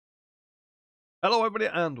Hello everybody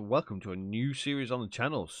and welcome to a new series on the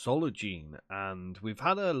channel, Solargene, and we've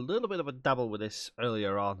had a little bit of a dabble with this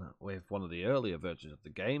earlier on with one of the earlier versions of the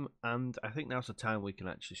game, and I think now's the time we can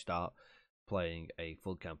actually start playing a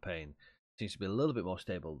full campaign. Seems to be a little bit more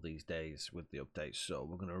stable these days with the updates, so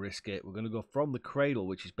we're going to risk it. We're going to go from the Cradle,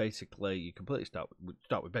 which is basically, you completely start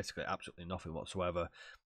with basically absolutely nothing whatsoever,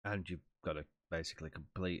 and you've got to basically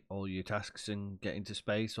complete all your tasks and get into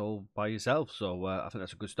space all by yourself, so I think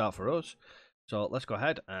that's a good start for us. So let's go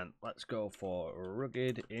ahead and let's go for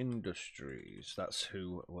Rugged Industries. That's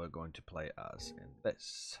who we're going to play as in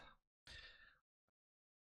this.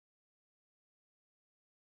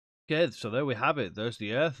 Okay, so there we have it. There's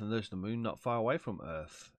the Earth and there's the Moon not far away from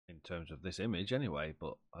Earth in terms of this image anyway,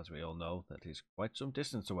 but as we all know, that is quite some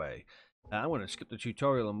distance away. I'm going to skip the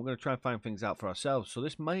tutorial and we're going to try and find things out for ourselves. So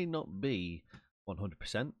this may not be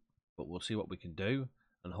 100%, but we'll see what we can do.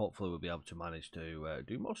 And hopefully we'll be able to manage to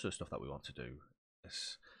do most of the stuff that we want to do.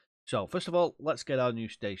 Yes. So first of all, let's get our new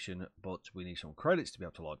station, but we need some credits to be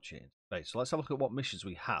able to launch it in space. So let's have a look at what missions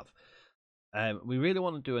we have. We really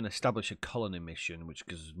want to do an establish a colony mission, which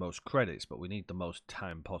gives us most credits, but we need the most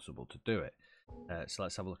time possible to do it. So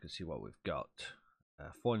let's have a look and see what we've got.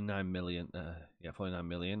 49 million. 49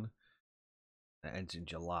 million. That ends in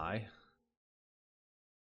July.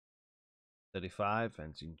 35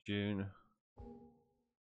 ends in June.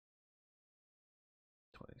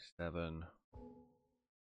 27.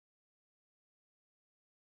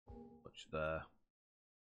 Much there.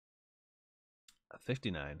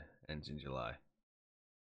 59 ends in July.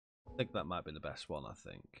 I think that might be the best one, I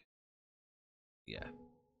think. Yeah.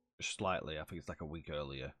 Just slightly. I think it's like a week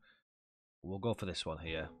earlier. We'll go for this one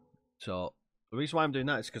here. So, the reason why I'm doing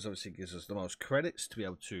that is because obviously it gives us the most credits to be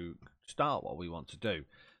able to start what we want to do.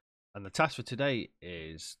 And the task for today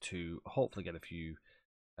is to hopefully get a few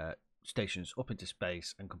stations up into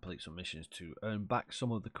space and complete some missions to earn back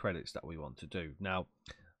some of the credits that we want to do. Now,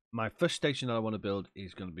 my first station that I want to build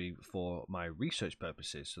is going to be for my research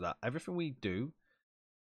purposes, so that everything we do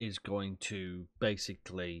is going to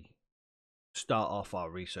basically start off our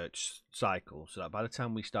research cycle, so that by the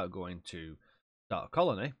time we start going to start a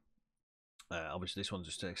colony, obviously this one's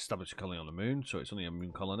just to establish a colony on the moon, so it's only a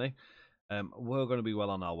moon colony, we're going to be well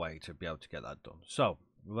on our way to be able to get that done. So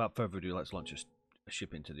without further ado, let's launch a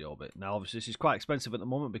ship into the orbit. Now obviously this is quite expensive at the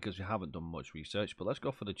moment because we haven't done much research, but let's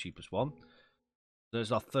go for the cheapest one.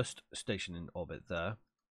 There's our first station in orbit there.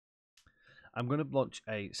 I'm going to launch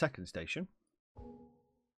a second station.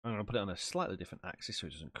 I'm going to put it on a slightly different axis so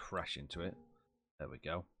it doesn't crash into it. There we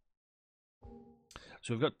go.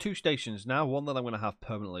 So we've got two stations now, one that I'm going to have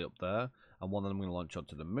permanently up there and one that I'm going to launch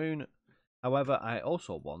onto the moon. However, I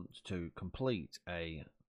also want to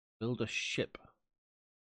build a ship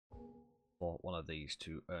for one of these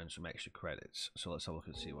to earn some extra credits. So let's have a look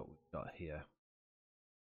and see what we've got here.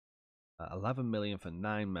 11 million for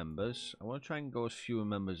 9 members. I want to try and go as fewer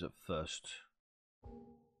members at first.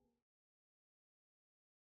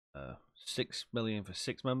 6 million for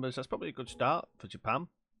 6 members. That's probably a good start for Japan.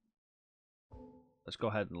 Let's go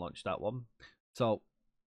ahead and launch that one. So,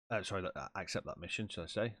 sorry, accept that mission, should I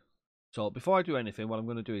say. So before I do anything, what I'm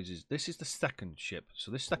going to do is this is the second ship. So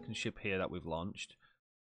this second ship here that we've launched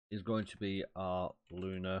is going to be our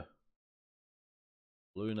lunar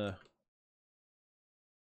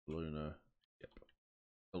ship.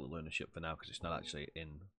 Call it lunar ship for now because it's not actually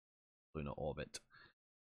in lunar orbit.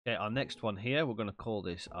 Okay, our next one here, we're going to call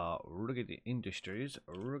this our Rugged Industries.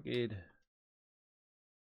 Rugged.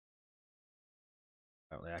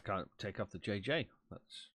 Apparently, I can't take off the JJ.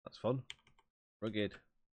 That's fun. Rugged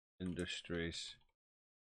Industries.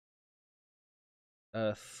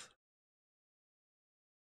 Earth.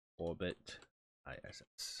 Orbit.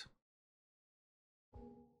 ISS.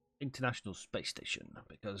 International Space Station,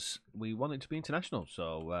 because we want it to be international,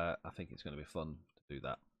 so I think it's going to be fun to do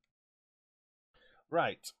that.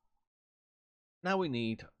 Right. Now we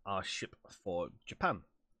need our ship for Japan.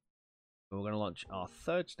 So we're going to launch our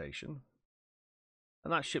third station.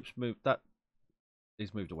 And that ship's moved, that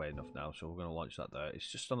is moved away enough now, so we're going to launch that there.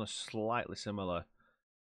 It's just on a slightly similar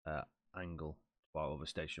angle to our other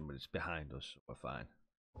station, but it's behind us, so we're fine.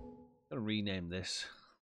 I'm going to rename this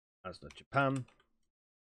as the Japan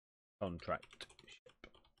Contract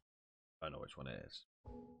Ship. I know which one it is.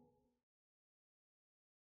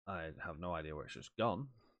 I have no idea where it's just gone.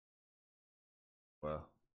 Well,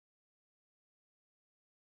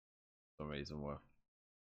 for some reason we're...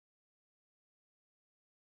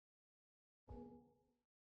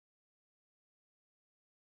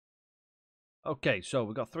 Okay, so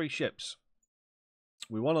we've got 3 ships.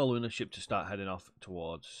 We want our lunar ship to start heading off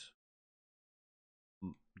towards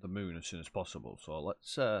the moon as soon as possible. So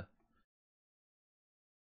let's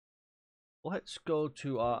let's go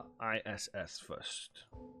to our ISS first.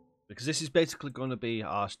 Because this is basically going to be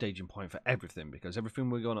our staging point for everything. Because everything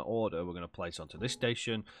we're going to order, we're going to place onto this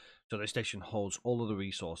station. So this station holds all of the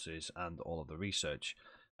resources and all of the research.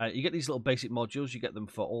 You get these little basic modules. You get them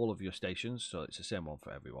for all of your stations. So it's the same one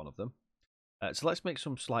for every one of them. So let's make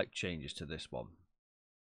some slight changes to this one.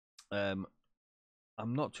 I'm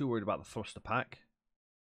not too worried about the thruster pack.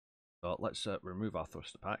 So let's remove our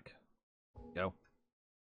thruster pack. Go.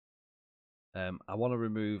 I want to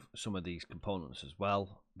remove some of these components as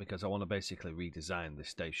well because I want to basically redesign this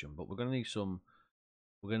station. But we're going to need some.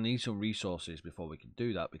 We're going to need some resources before we can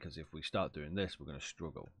do that, because if we start doing this, we're going to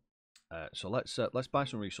struggle. So let's buy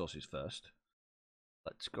some resources first.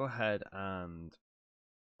 Let's go ahead and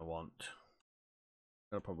I'm going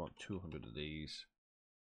to probably want 200 of these.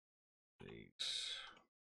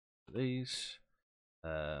 These.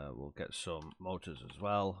 We'll get some motors as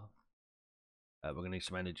well. We're going to need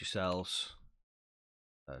some energy cells,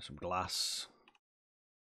 some glass,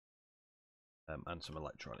 and some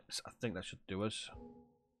electronics. I think that should do us.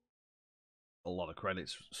 A lot of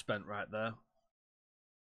credits spent right there.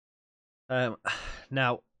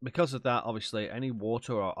 Now, because of that, obviously, any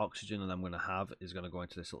water or oxygen that I'm going to have is going to go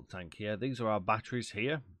into this little tank here. These are our batteries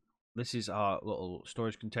here. This is our little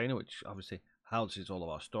storage container, which obviously houses all of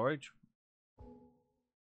our storage.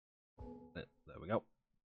 There we go.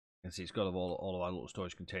 You can see it's got all of our little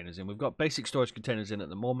storage containers in. We've got basic storage containers in at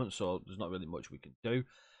the moment, so there's not really much we can do.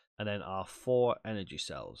 And then our 4 energy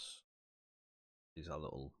cells. These are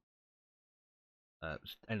little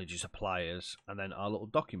energy suppliers, and then our little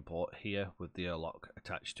docking port here with the airlock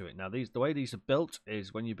attached to it. Now, the way these are built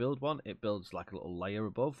is when you build one, it builds like a little layer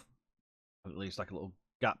above, at least like a little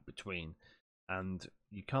gap between, and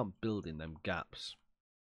you can't build in them gaps.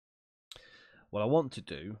 What I want to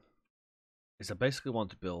do is I basically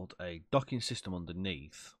want to build a docking system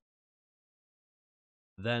underneath.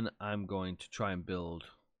 Then I'm going to try and build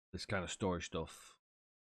this kind of storage stuff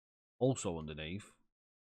also underneath.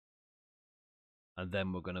 And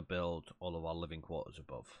then we're going to build all of our living quarters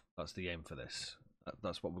above. That's the aim for this.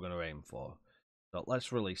 That's what we're going to aim for. So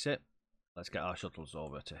let's release it. Let's get our shuttles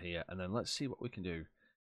over to here. And then let's see what we can do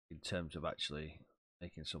in terms of actually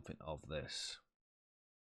making something of this.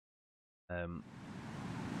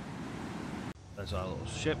 There's our little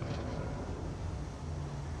ship.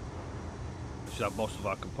 Should have most of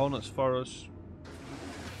our components for us.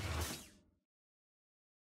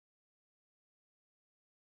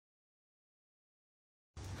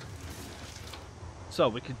 So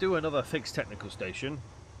we could do another fixed technical station,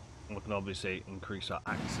 and we can obviously increase our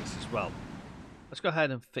access as well. Let's go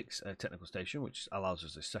ahead and fix a technical station, which allows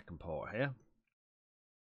us this second port here.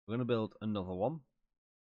 We're going to build another one,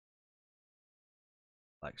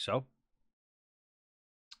 like so.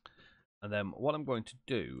 And then what I'm going to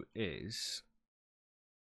do is,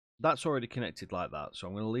 that's already connected like that, so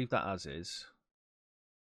I'm going to leave that as is.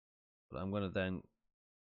 But I'm going to then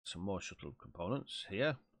some more shuttle components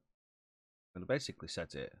here. I'm going to basically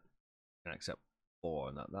set it and accept 4,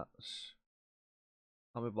 and that's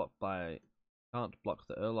can't be blocked by, can't block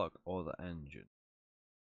the airlock or the engine.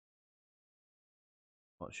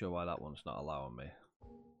 Not sure why that one's not allowing me.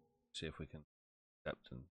 See if we can accept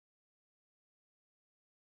and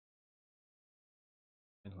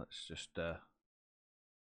let's just try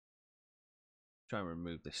and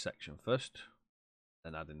remove this section first,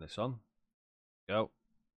 then adding this on. Go.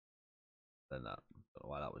 Then that. Don't know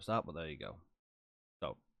why that was that, but there you go.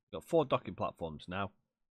 So we've got 4 docking platforms now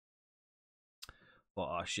for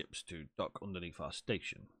our ships to dock underneath our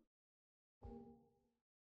station.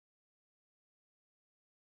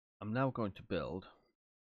 I'm now going to build.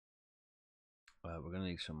 We're going to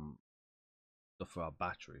need some stuff for our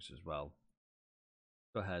batteries as well.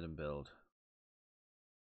 Go ahead and build.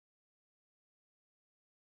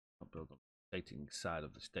 I'll build on the rotating side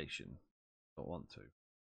of the station. Don't want to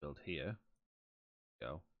build here.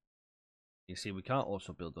 Go. You see, we can't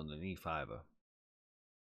also build underneath either.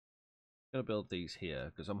 I'm going to build these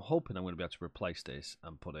here because I'm hoping I'm going to be able to replace this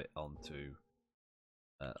and put it onto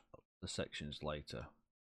the sections later.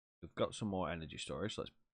 We've got some more energy storage.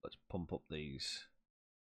 Let's pump up these.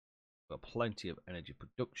 We've got plenty of energy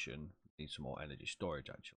production. Need some more energy storage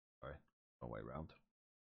actually. Sorry, wrong way around.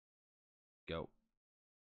 Go.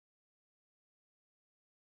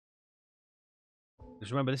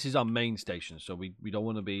 Because remember, this is our main station, so we don't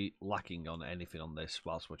want to be lacking on anything on this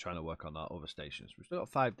whilst we're trying to work on our other stations. We've still got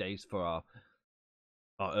 5 days for our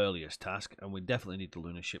earliest task, and we definitely need the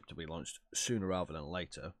lunar ship to be launched sooner rather than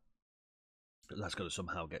later. But that's got to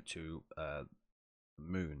somehow get to the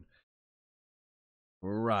moon.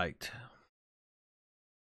 Right.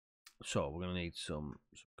 So we're going to need some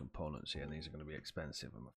components here, and these are going to be expensive,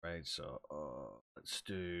 I'm afraid. So let's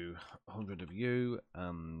do 100 of you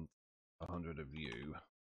and 100 of you.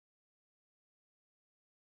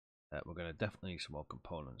 We're going to definitely need some more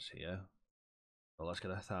components here. So let's get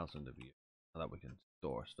 1,000 of you, so that we can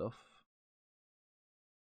store stuff.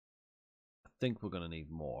 I think we're going to need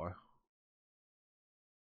more.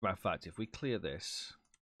 Matter of fact, if we clear this,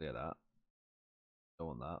 clear that, don't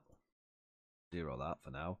want that, zero that for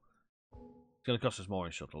now. It's going to cost us more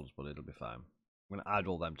in shuttles, but it'll be fine. I'm going to add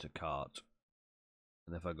all them to cart.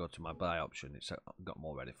 And if I go to my buy option, it's got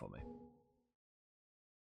more ready for me.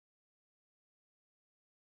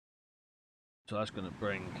 So that's going to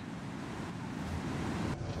bring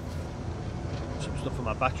some stuff for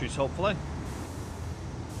my batteries, hopefully.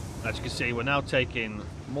 As you can see, we're now taking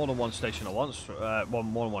more than one station at once. More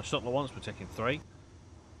than one shuttle at once. We're taking 3.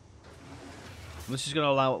 This is going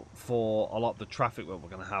to allow for a lot of the traffic that we're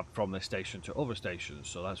going to have from this station to other stations,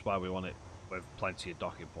 so that's why we want it with plenty of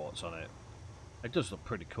docking ports on it. It does look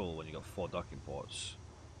pretty cool when you've got 4 docking ports.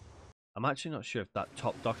 I'm actually not sure if that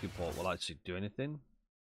top docking port will actually do anything.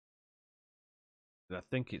 I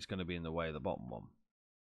think it's going to be in the way of the bottom one.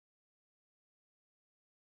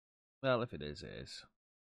 Well, if it is, it is.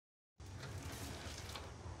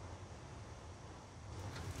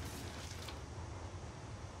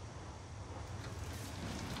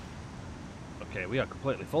 Okay, we are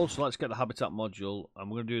completely full, so let's get the habitat module, and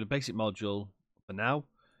we're going to do the basic module for now.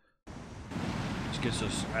 Which gives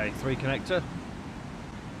us a 3 connector.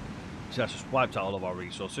 So that's just wiped out all of our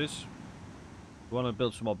resources. We want to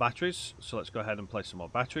build some more batteries, so let's go ahead and place some more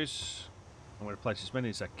batteries. I'm going to place as many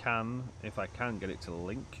as I can, if I can get it to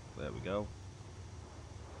link. There we go.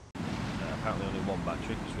 Apparently only 1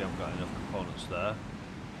 battery, because we haven't got enough components there.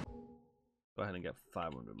 Go ahead and get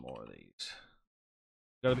 500 more of these.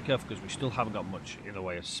 Gotta be careful because we still haven't got much in the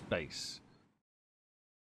way of space.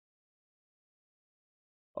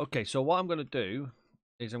 Okay, so what I'm going to do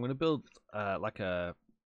is I'm going to build like a...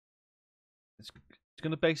 It's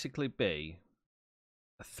going to basically be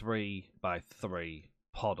a 3 by 3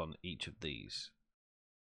 pod on each of these.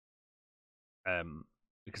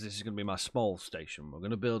 Because this is going to be my small station. We're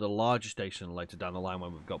going to build a larger station later down the line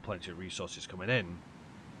when we've got plenty of resources coming in.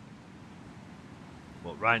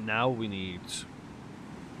 But right now we need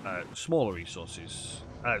smaller resources,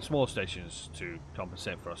 smaller stations to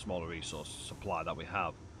compensate for our smaller resource supply that we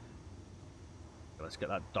have. So let's get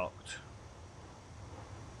that docked.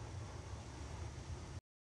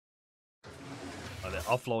 And then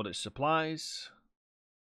offload its supplies.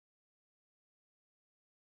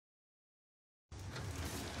 Okay,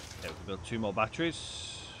 we can build 2 more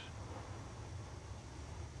batteries.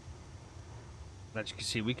 As you can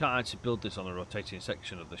see, we can't actually build this on a rotating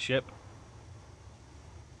section of the ship.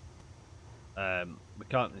 We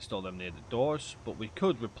can't install them near the doors, but we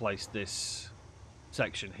could replace this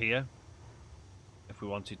section here if we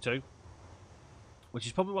wanted to, which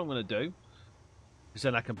is probably what I'm going to do, because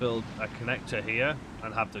then I can build a connector here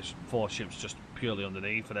and have the 4 ships just purely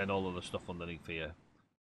underneath, and then all of the stuff underneath here,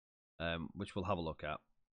 which we'll have a look at,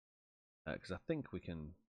 because I think we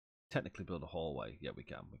can technically build a hallway. Yeah, we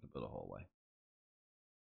can build a hallway,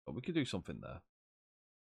 but we could do something there.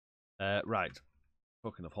 Right,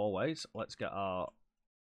 talking of hallways, let's get our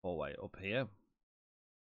hallway up here.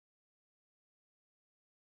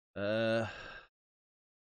 I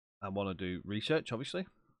want to do research, obviously.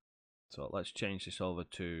 So let's change this over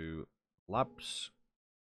to labs.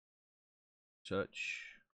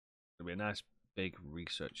 Search. It'll be a nice big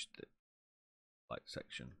research like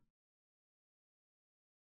section.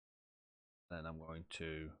 Then I'm going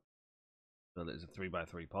to build it as a 3 by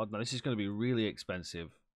 3 pod. Now this is going to be really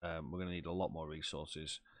expensive. We're going to need a lot more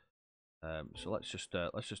resources. So let's just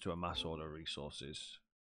do a mass order of resources.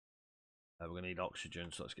 We're going to need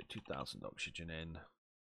oxygen, so let's get 2,000 oxygen in.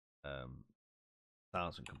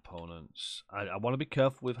 1,000 components. I want to be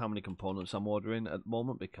careful with how many components I'm ordering at the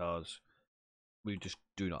moment because we just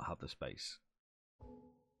do not have the space.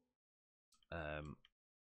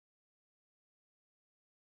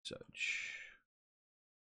 Search.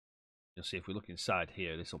 You'll see if we look inside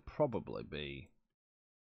here, this will probably be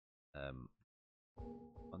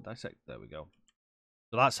on dissect. There we go.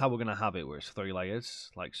 So that's how we're going to have it, where it's 3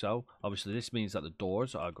 layers, like so. Obviously, this means that the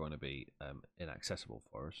doors are going to be inaccessible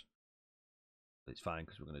for us. But it's fine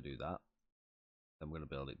because we're going to do that. Then we're going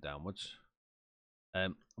to build it downwards.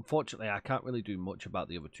 Unfortunately, I can't really do much about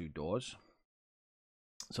the other 2 doors.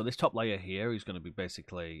 So this top layer here is going to be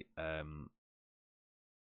basically,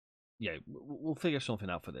 yeah, we'll figure something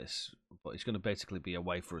out for this. But it's going to basically be a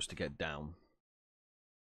way for us to get down.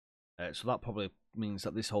 So that probably means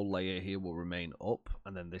that this whole layer here will remain up,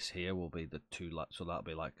 and then this here will be the two. So that'll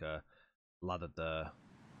be like a ladder there,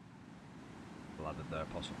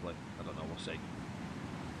 possibly. I don't know. We'll see.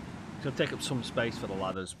 It's gonna take up some space for the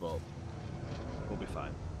ladders, but we'll be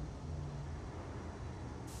fine.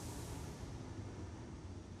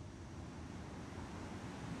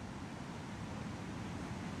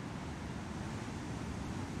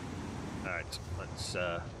 All right, let's.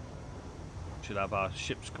 Should have our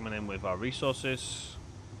ships coming in with our resources.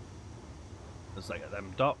 Let's get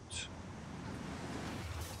them docked.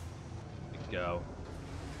 There we go.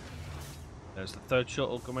 There's the third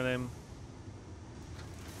shuttle coming in.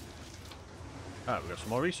 Alright, we've got some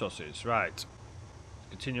more resources. Right.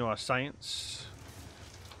 Continue our science.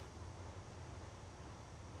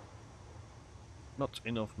 Not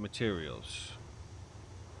enough materials.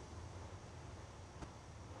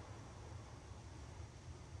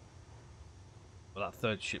 Well, that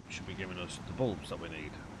third ship should be giving us the bulbs that we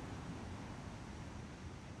need.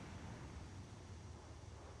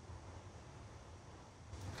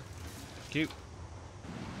 Thank you.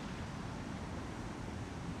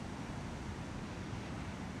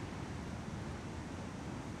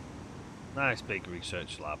 Nice big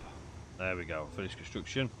research lab. There we go. Finished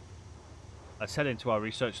construction. Let's head into our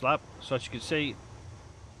research lab. So as you can see,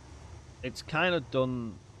 it's kind of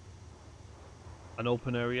done an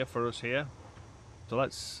open area for us here. So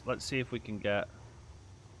let's see if we can get.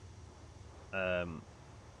 Let's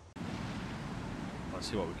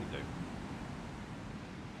see what we can do.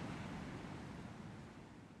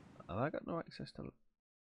 Have I got no access to?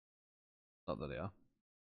 Not that they are.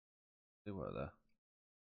 They were there.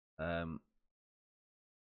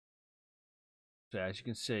 So yeah, as you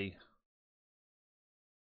can see,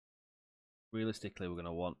 realistically, we're going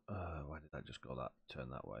to want. Why did that just go that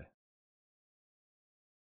turn that way?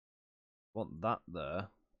 Want that there,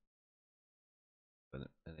 an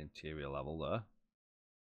interior level there,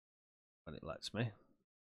 when it lets me.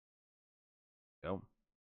 Go.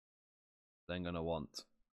 Then going to want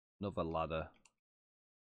another ladder.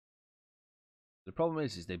 The problem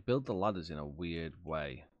is they build the ladders in a weird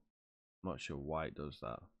way. I'm not sure why it does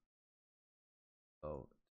that. So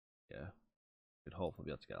yeah, should hopefully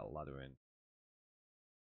be able to get a ladder in.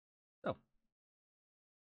 Oh.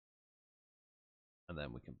 And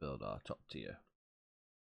then we can build our top tier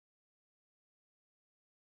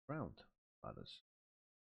round ladders.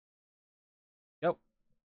 Yep.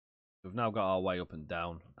 We've now got our way up and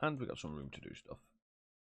down, and we've got some room to do stuff.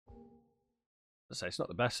 I say it's not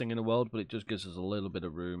the best thing in the world, but it just gives us a little bit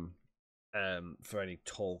of room for any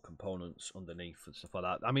tall components underneath and stuff like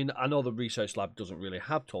that. I mean, I know the research lab doesn't really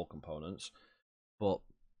have tall components, but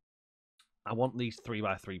I want these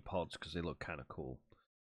 3x3 pods because they look kind of cool.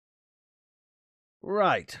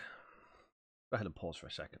 Right. Go ahead and pause for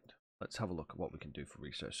a second. Let's have a look at what we can do for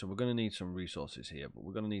research. So we're going to need some resources here, but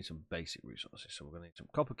we're going to need some basic resources. So we're going to need some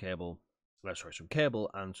copper cable, some cable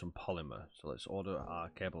and some polymer. So let's order our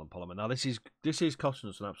cable and polymer. Now this is costing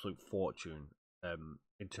us an absolute fortune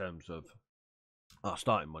in terms of our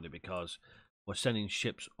starting money, because we're sending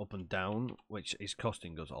ships up and down, which is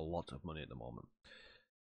costing us a lot of money at the moment.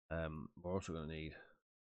 We're also going to need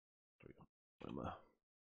polymer.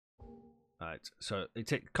 Right, so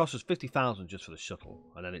it costs us 50,000 just for the shuttle,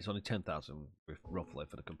 and then it's only 10,000 roughly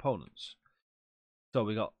for the components. So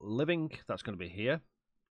we got living, that's going to be here.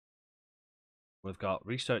 We've got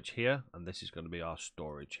research here, and this is going to be our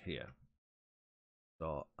storage here.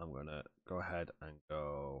 So I'm going to go ahead and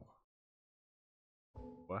go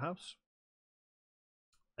warehouse.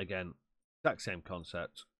 Again, exact same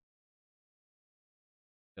concept.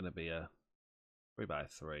 Going to be a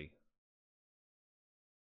 3x3.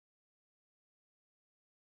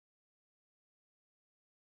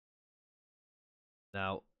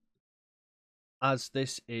 Now, as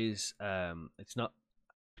this is, it's not,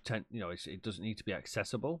 you know, it doesn't need to be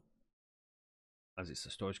accessible, as it's a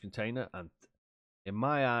storage container, and in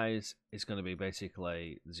my eyes, it's going to be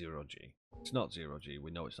basically 0G. It's not 0G.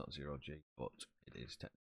 We know it's not 0G, but it is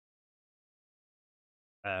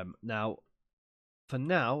 10. Now, for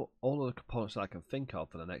now, all of the components that I can think of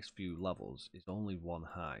for the next few levels is only 1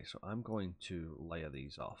 high, so I'm going to layer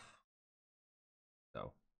these off.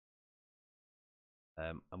 So,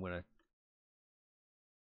 I'm going to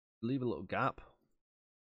leave a little gap.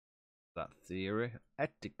 That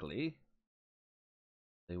theoretically,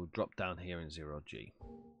 they will drop down here in 0G,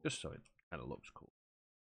 just so it kind of looks cool.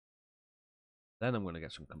 Then I'm going to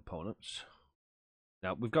get some components.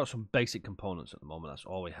 Now, we've got some basic components at the moment. That's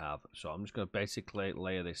all we have. So I'm just going to basically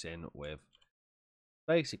layer this in with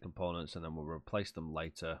basic components, and then we'll replace them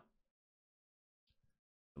later.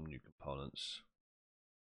 Some new components.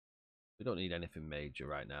 We don't need anything major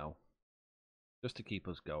right now. Just to keep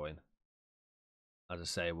us going. As I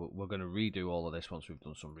say, we're going to redo all of this once we've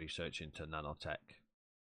done some research into nanotech.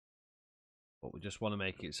 But we just want to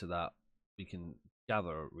make it so that we can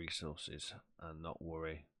gather resources and not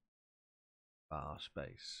worry about our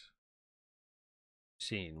space.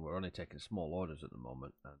 Seeing we're only taking small orders at the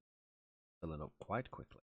moment and filling up quite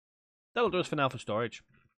quickly. That'll do us for now for storage.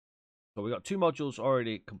 So we've got 2 modules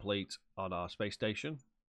already complete on our space station.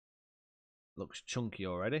 Looks chunky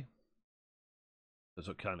already. Does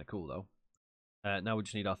look kind of cool though. Now we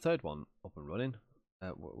just need our 3rd one up and running.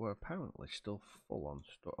 We're apparently still full on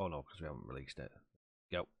store. Oh no, because we haven't released it.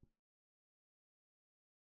 Go.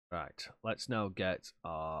 Right, let's now get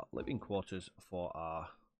our living quarters for our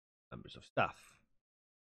members of staff.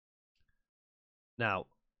 Now,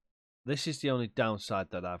 this is the only downside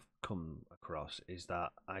that I've come across, is that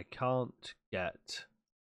I can't get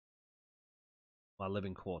my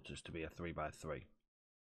living quarters to be a 3x3.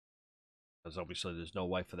 Because obviously there's no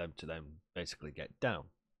way for them to then basically get down.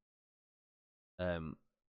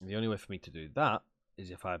 The only way for me to do that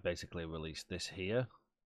is if I basically release this here.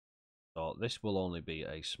 So this will only be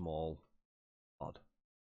a small pod.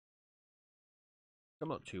 I'm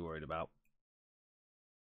not too worried about.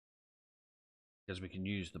 Because we can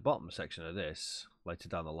use the bottom section of this later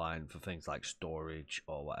down the line for things like storage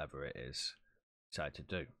or whatever it is decide to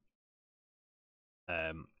do.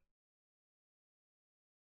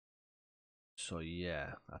 So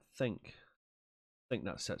yeah, I think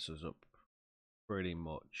that sets us up pretty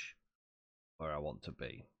much where I want to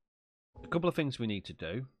be. A couple of things we need to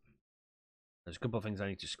do. There's a couple of things I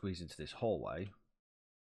need to squeeze into this hallway.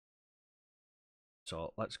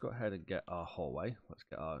 So let's go ahead and get our hallway. Let's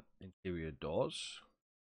get our interior doors.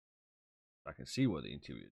 I can see where the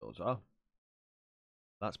interior doors are.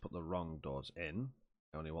 Let's put the wrong doors in.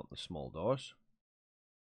 I only want the small doors.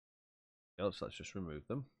 Okay, so let's just remove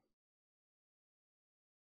them.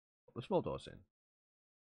 Put the small doors in.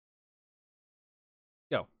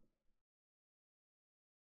 Go.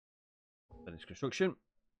 Finish construction.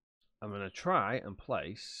 I'm going to try and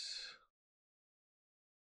place.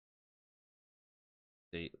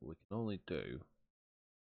 See, we can only do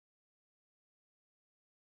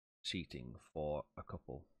seating for a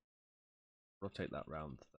couple. Rotate that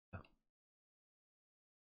round there.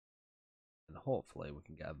 And hopefully we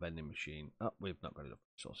can get a vending machine. Oh, we've not got enough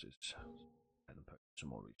resources. And put some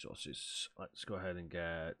more resources. Let's go ahead and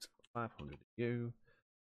get 500 EU.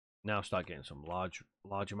 Now start getting some large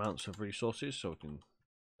amounts of resources so we can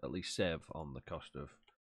at least save on the cost of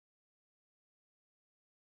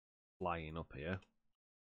flying up here.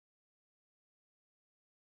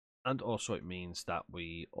 And also it means that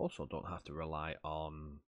we also don't have to rely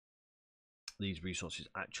on these resources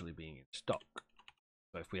actually being in stock.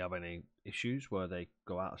 So if we have any issues where they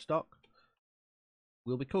go out of stock,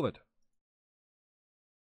 we'll be covered.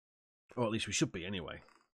 Or at least we should be anyway.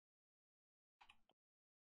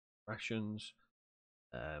 Rations.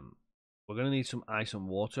 We're going to need some ice and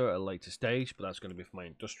water at a later stage, but that's going to be for my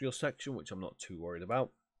industrial section, which I'm not too worried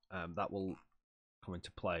about. That will come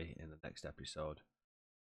into play in the next episode.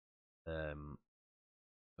 Go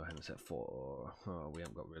ahead and set 4. Oh, we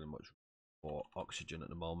haven't got really much for oxygen at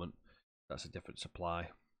the moment. That's a different supply.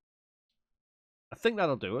 I think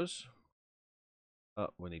that'll do us. Oh,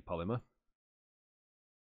 we need polymer.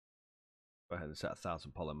 Go ahead and set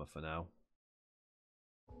 1,000 polymer for now.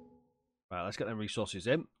 Right, let's get them resources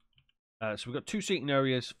in. So we've got 2 seating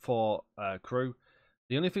areas for crew.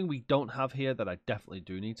 The only thing we don't have here that I definitely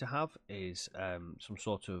do need to have is some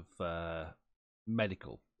sort of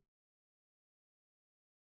medical.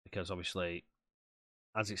 Because obviously,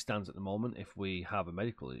 as it stands at the moment, if we have a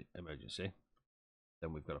medical emergency,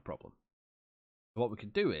 then we've got a problem. So what we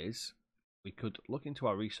could do is, we could look into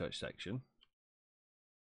our research section.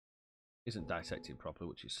 Isn't dissecting properly,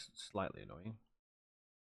 which is slightly annoying.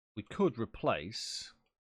 We could replace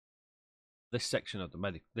this section of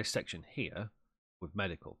the this section here with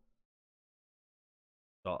medical.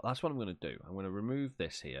 So that's what I'm going to do. I'm going to remove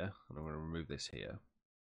this here, and I'm going to remove this here.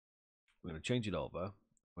 I'm going to change it over.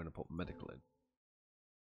 I'm going to put medical in,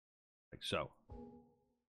 like so.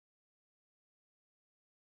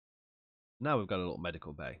 Now we've got a little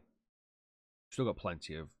medical bay. Still got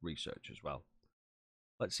plenty of research as well.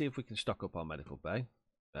 Let's see if we can stock up our medical bay.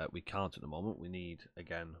 We can't at the moment. We need,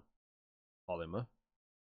 again, polymer.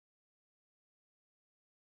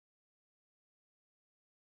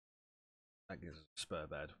 That gives us a spare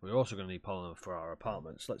bed. We're also going to need polymer for our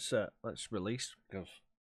apartments. Let's release, because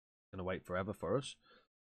it's going to wait forever for us.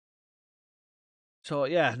 So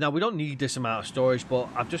yeah, now we don't need this amount of storage, but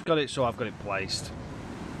I've just got it so I've got it placed.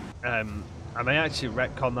 I may actually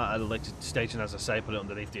retcon that at a later stage and, as I say, put it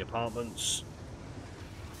underneath the apartments.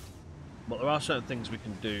 But there are certain things we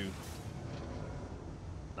can do.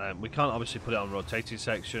 We can't obviously put it on rotating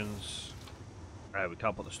sections. We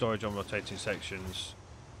can't put the storage on rotating sections.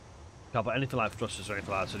 Can't put anything like thrusters or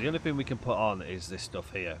anything like that. So the only thing we can put on is this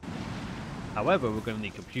stuff here. However, we're going to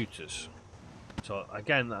need computers. So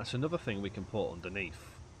again, that's another thing we can put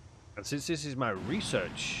underneath. And since this is my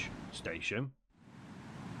research station,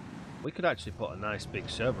 we could actually put a nice big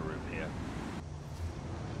server room here.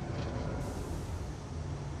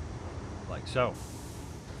 Like so.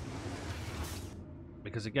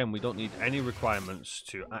 Because again, we don't need any requirements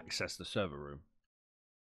to access the server room.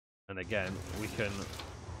 And again, we can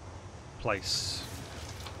place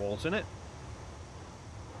walls in it.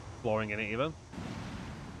 Flooring in it even.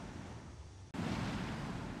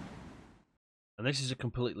 And this is a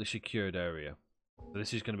completely secured area. So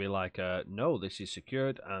this is going to be like, no, this is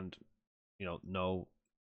secured and, you know,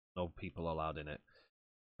 no people allowed in it.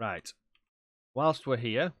 Right. Whilst we're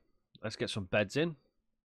here, let's get some beds in.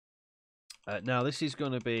 Now, this is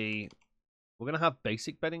going to be... We're going to have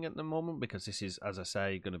basic bedding at the moment because this is, as I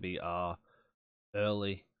say, going to be our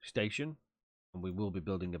early station. And we will be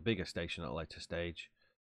building a bigger station at a later stage.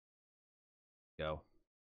 Go.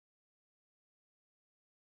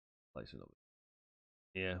 Place it up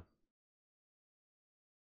here.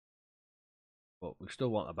 But we still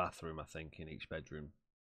want a bathroom, I think, in each bedroom.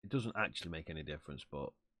 It doesn't actually make any difference, but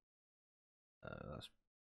that's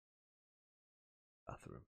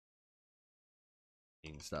bathroom.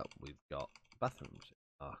 Means that we've got bathrooms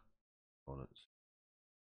in our components.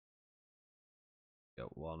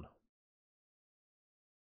 Got one,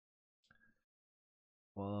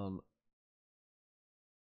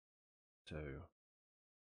 2,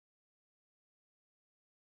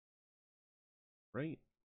 3.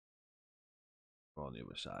 On the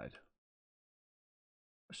other side.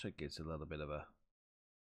 So it gives a little bit of a,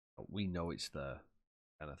 we know it's there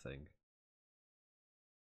kind of thing.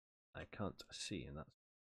 I can't see, and that's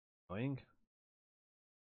annoying.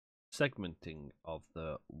 Segmenting of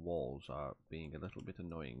the walls are being a little bit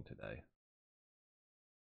annoying today.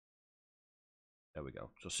 There we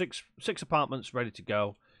go. So six apartments ready to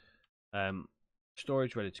go.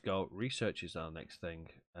 Storage ready to go. Research is our next thing.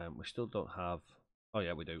 We still don't have. Oh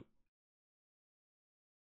yeah, we do.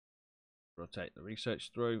 Rotate the research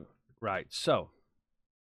through. Right. So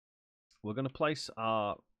we're going to place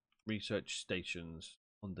our research stations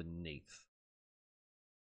underneath.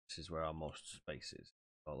 This is where our most space is.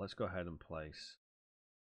 So let's go ahead and place.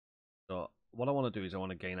 So what I want to do is I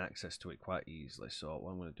want to gain access to it quite easily. So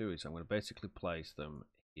what I'm going to do is I'm going to basically place them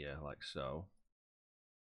here like so.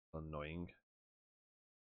 Annoying.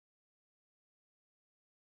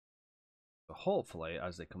 So hopefully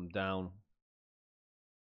as they come down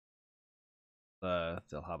there,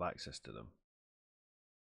 they'll have access to them.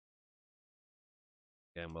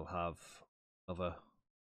 Again, we'll have another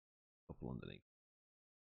couple underneath.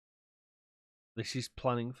 This is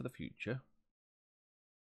planning for the future.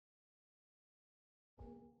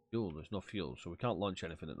 Fuel, there's no fuel, so we can't launch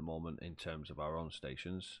anything at the moment in terms of our own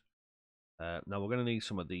stations. Now we're going to need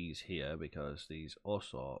some of these here because these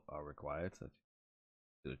also are required.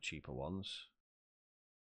 The cheaper ones.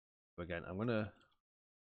 So again, I'm going to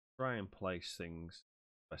try and place things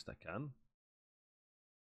best I can.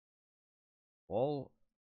 Wall.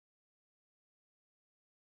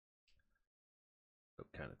 Look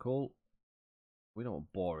kind of cool. We don't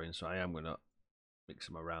want boring, so I am going to mix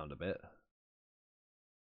them around a bit.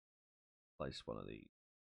 Place one of these.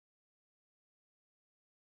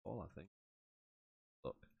 All I think.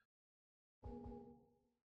 Look.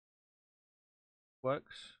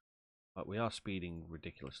 Works. But we are speeding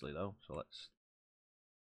ridiculously though, so let's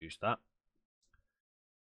use that.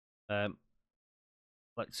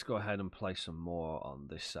 Let's go ahead and place some more on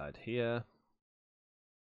this side here.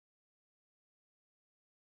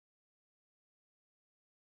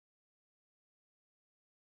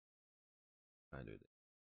 Try and do this.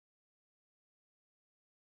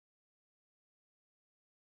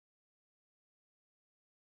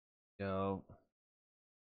 Go.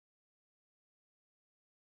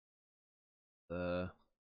 There.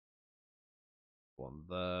 One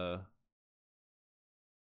there.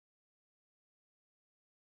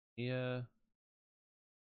 Here.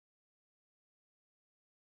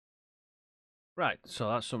 Right, so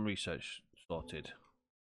that's some research sorted.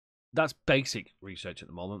 That's basic research at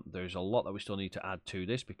the moment. There's a lot that we still need to add to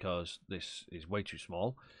this because this is way too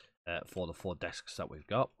small for the 4 desks that we've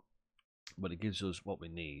got. But it gives us what we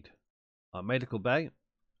need. Our medical bay,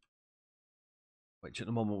 which at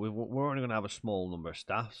the moment we're only going to have a small number of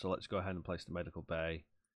staff, so let's go ahead and place the medical bay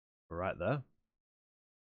right there.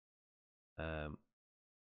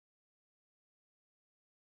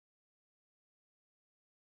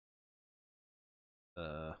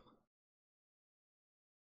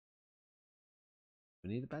 We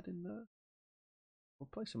need a bed in there. We'll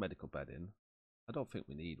place a medical bed in. I don't think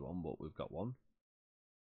we need one, but we've got one.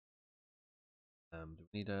 Do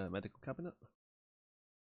we need a medical cabinet?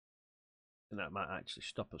 And that might actually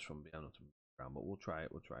stop us from being able to move around, but we'll try it.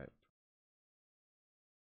 We'll try it.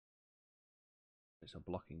 It's a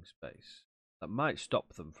blocking space. That might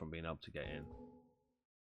stop them from being able to get in.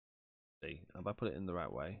 See, have I put it in the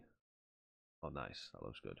right way? Oh, nice. That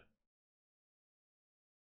looks good.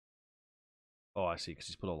 Oh, I see, because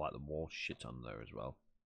he's put all like the wall shit on there as well.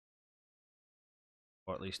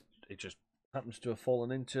 Or at least it just happens to have fallen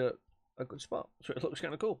into a good spot. So it looks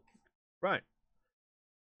kind of cool. Right.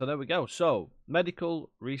 So there we go. So,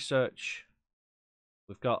 medical, research,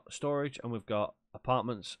 we've got storage, and we've got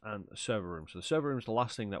apartments and a server room. So the server room is the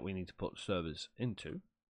last thing that we need to put servers into.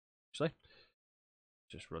 Actually,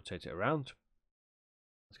 just rotate it around.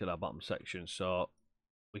 Let's get our bottom section. So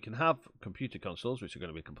we can have computer consoles, which are going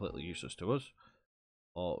to be completely useless to us,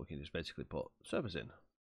 or we can just basically put servers in.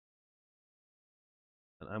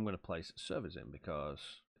 And I'm going to place servers in because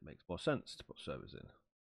it makes more sense to put servers in.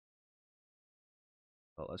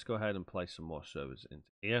 So let's go ahead and place some more servers into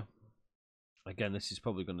here. Again, this is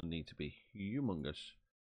probably going to need to be humongous.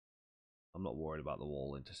 I'm not worried about the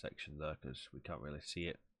wall intersection there because we can't really see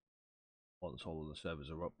it. Once all of the servers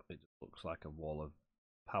are up, it looks like a wall of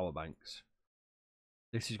power banks.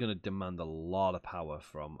 This is going to demand a lot of power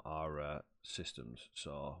from our systems,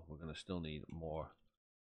 so we're going to still need more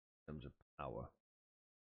in terms of power.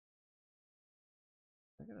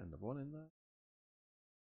 I can end up one in there.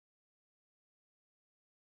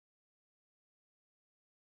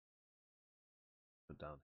 Put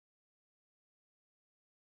down.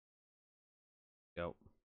 Go.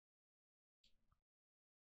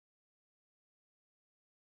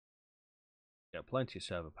 Get plenty of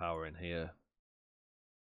server power in here.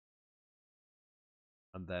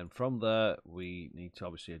 And then from there, we need to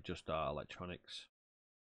obviously adjust our electronics.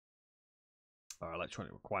 Our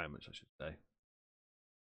electronic requirements, I should say.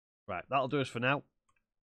 Right, that'll do us for now.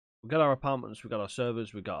 We've got our apartments, we've got our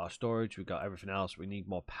servers, we've got our storage, we've got everything else. We need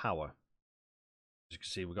more power. As you can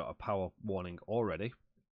see, we've got a power warning already.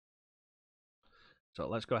 So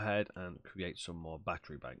let's go ahead and create some more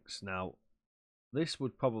battery banks. Now, this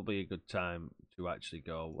would probably be a good time to actually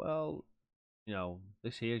go, well, you know,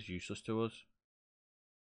 this here is useless to us.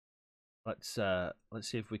 Let's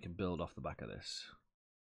see if we can build off the back of this.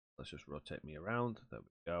 Let's just rotate me around. There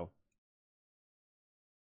we go.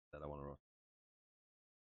 Then I want to rotate.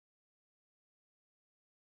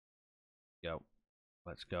 Go.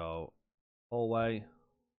 Let's go hallway.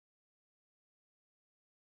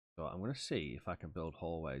 So I'm going to see if I can build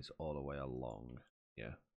hallways all the way along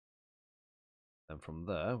here. Then from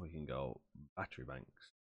there we can go battery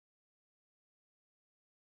banks.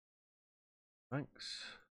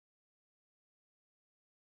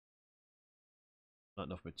 Not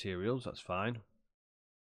enough materials, that's fine.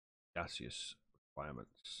 Gaseous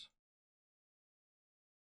requirements.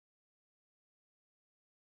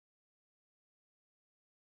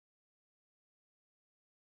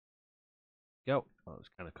 Go. That was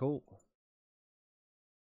kind of cool.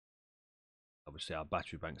 Obviously our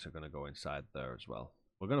battery banks are going to go inside there as well.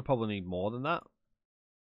 We're going to probably need more than that.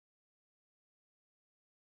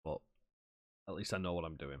 But at least I know what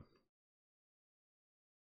I'm doing.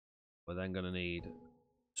 We're then going to need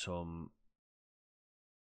some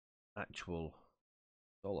actual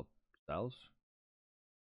solar cells.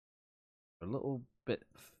 We're a little bit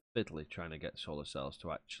fiddly trying to get solar cells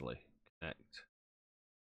to actually connect.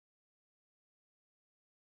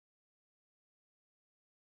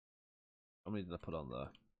 How many did I put on there?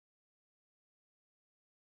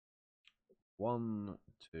 1,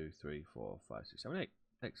 2, 3, 4, 5, 6, 7, 8.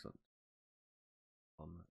 Excellent. 1,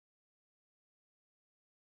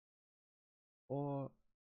 4,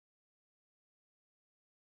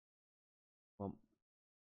 1,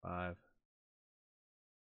 5.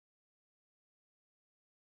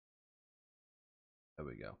 There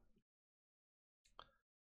we go.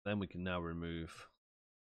 Then we can now remove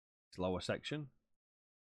this lower section.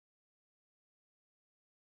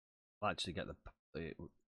 I'll actually get the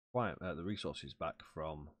resources back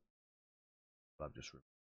from what I've just removed.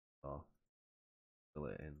 So fill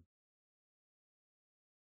it in.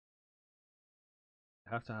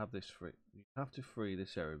 You have to have this free. You have to free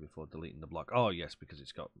this area before deleting the block. Oh yes, because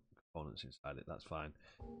it's got components inside it. That's fine.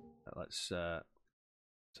 Let's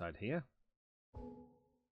inside here.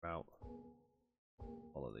 Route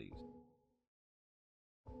all of these.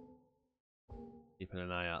 Keeping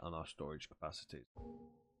an eye out on our storage capacities.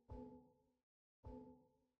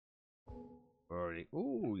 We're already.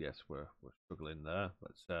 Oh yes, we're struggling there.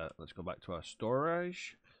 Let's go back to our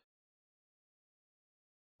storage.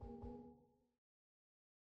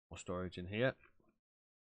 More storage in here.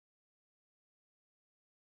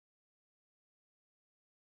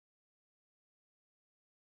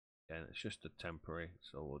 Again, it's just a temporary,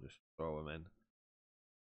 so we'll just throw them in.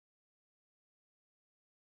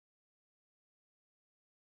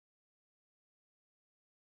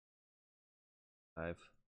 Five.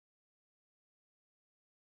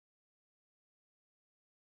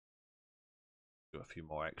 Do a few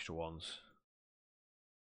more extra ones.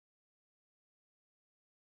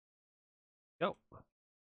 Yep.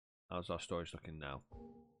 How's our storage looking now?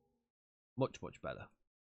 Much better.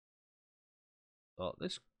 So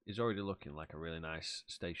this is already looking like a really nice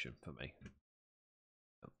station for me. We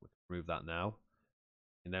can remove that now.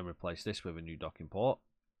 And then replace this with a new docking port.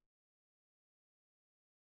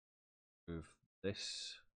 Move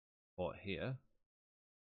this port here.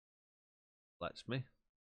 Lets me.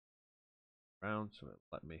 Around, so it'll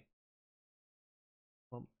let me.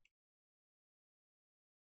 A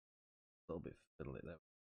little bit fiddly there.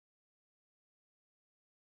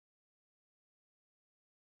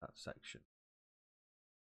 That section.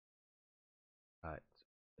 Right.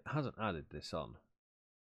 It hasn't added this on.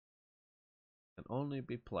 Can only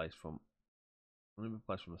be placed from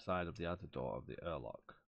the side of the outer door of the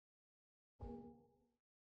airlock.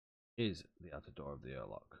 Is the outer door of the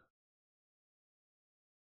airlock.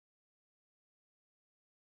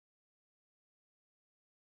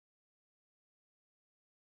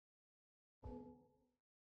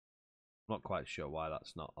 I'm not quite sure why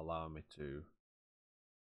that's not allowing me to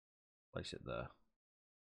place it there.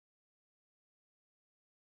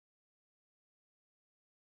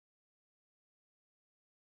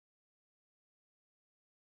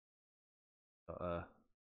 Got a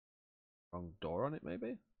wrong door on it,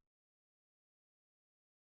 maybe?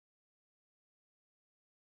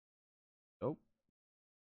 Oh.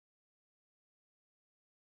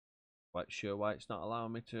 Quite sure why it's not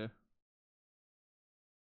allowing me to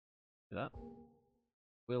do that.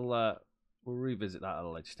 We'll revisit that at a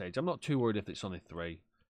later stage. I'm not too worried if it's only 3.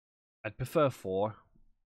 I'd prefer 4.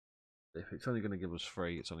 If it's only going to give us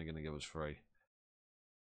 3, it's only going to give us 3.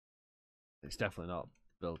 It's definitely not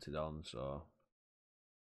built it on, so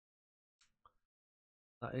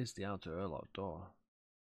that is the outer airlock door.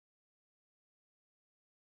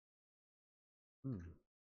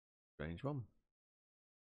 Strange one.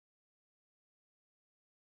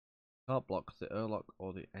 Can't block the airlock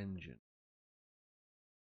or the engine.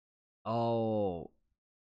 Oh,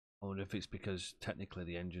 I wonder if it's because technically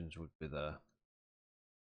the engines would be there.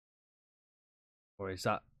 Or is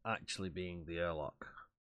that actually being the airlock?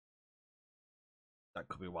 That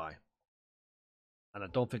could be why. And I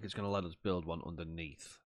don't think it's going to let us build one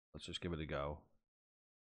underneath. Let's just give it a go.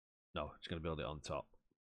 No, it's going to build it on top.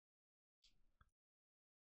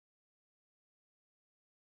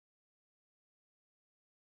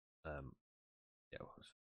 Yeah,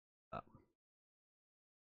 that.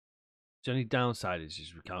 The only downside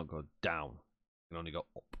is we can't go down. We can only go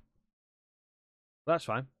up. But that's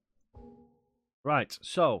fine. Right,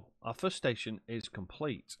 so our first station is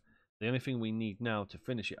complete. The only thing we need now to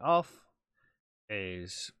finish it off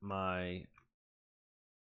is my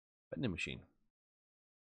vending machine.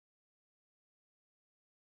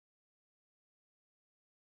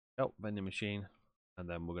 Oh, vending machine. And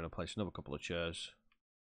then we're going to place another couple of chairs.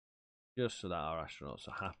 Just so that our astronauts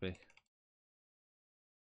are happy.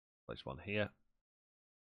 Place one here.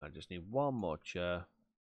 I just need one more chair.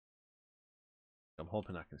 I'm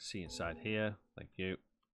hoping I can see inside here. Thank you.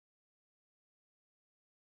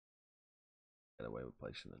 Get away with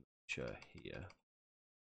placing a chair here.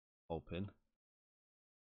 Open.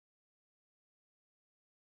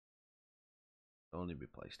 Only be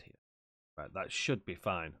placed here. Right, that should be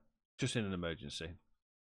fine. Just in an emergency.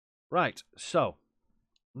 Right, so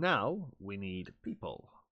now we need people.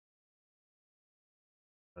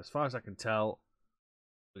 As far as I can tell,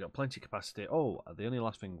 we've got plenty of capacity. Oh, the only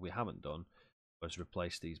last thing we haven't done was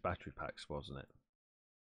replace these battery packs, wasn't it?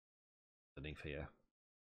 Underneath here.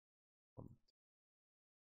 1,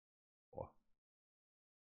 4.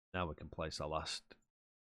 Now we can place our last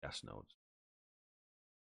gas nodes.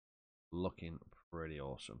 Looking pretty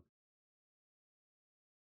awesome.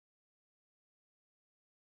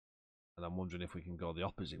 And I'm wondering if we can go the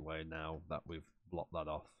opposite way now that we've blocked that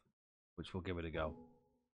off, which we'll give it a go.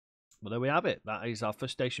 Well, there we have it. That is our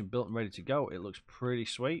first station built and ready to go. It looks pretty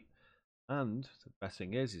sweet. And the best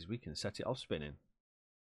thing is we can set it off spinning.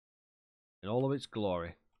 in all of its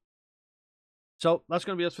glory. So that's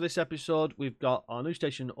going to be us for this episode. We've got our new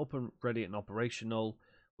station up and ready and operational.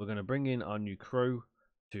 We're going to bring in our new crew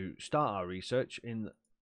to start our research. In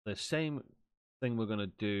the same thing, we're going to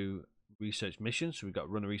do research missions. So we've got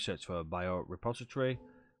run a research for a biorepository,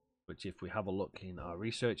 which if we have a look in our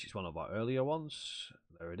research, it's one of our earlier ones.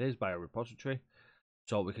 There it is, biorepository.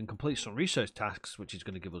 So we can complete some research tasks, which is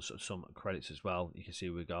going to give us some credits as well. You can see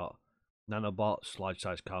we got nanobots,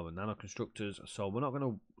 large-sized carbon nanoconstructors. So we're not going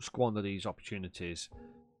to squander these opportunities.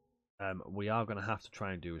 We are going to have to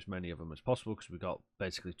try and do as many of them as possible because we've got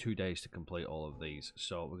basically 2 days to complete all of these.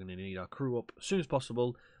 So we're going to need our crew up as soon as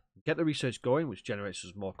possible, get the research going, which generates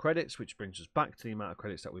us more credits, which brings us back to the amount of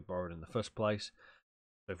credits that we borrowed in the first place.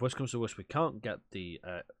 So if worst comes to worst, we can't get the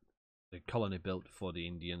colony built for the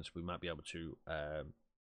Indians, we might be able to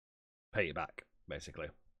pay it back, basically.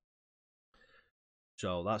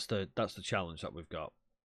 So that's the challenge that we've got.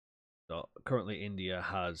 So currently India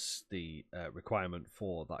has the requirement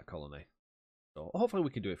for that colony. So hopefully we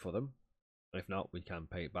can do it for them. If not, we can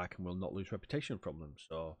pay it back and we'll not lose reputation from them.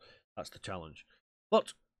 So that's the challenge.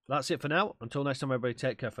 But that's it for now. Until next time, everybody,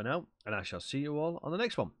 take care for now, and I shall see you all on the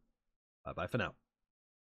next one. Bye bye for now.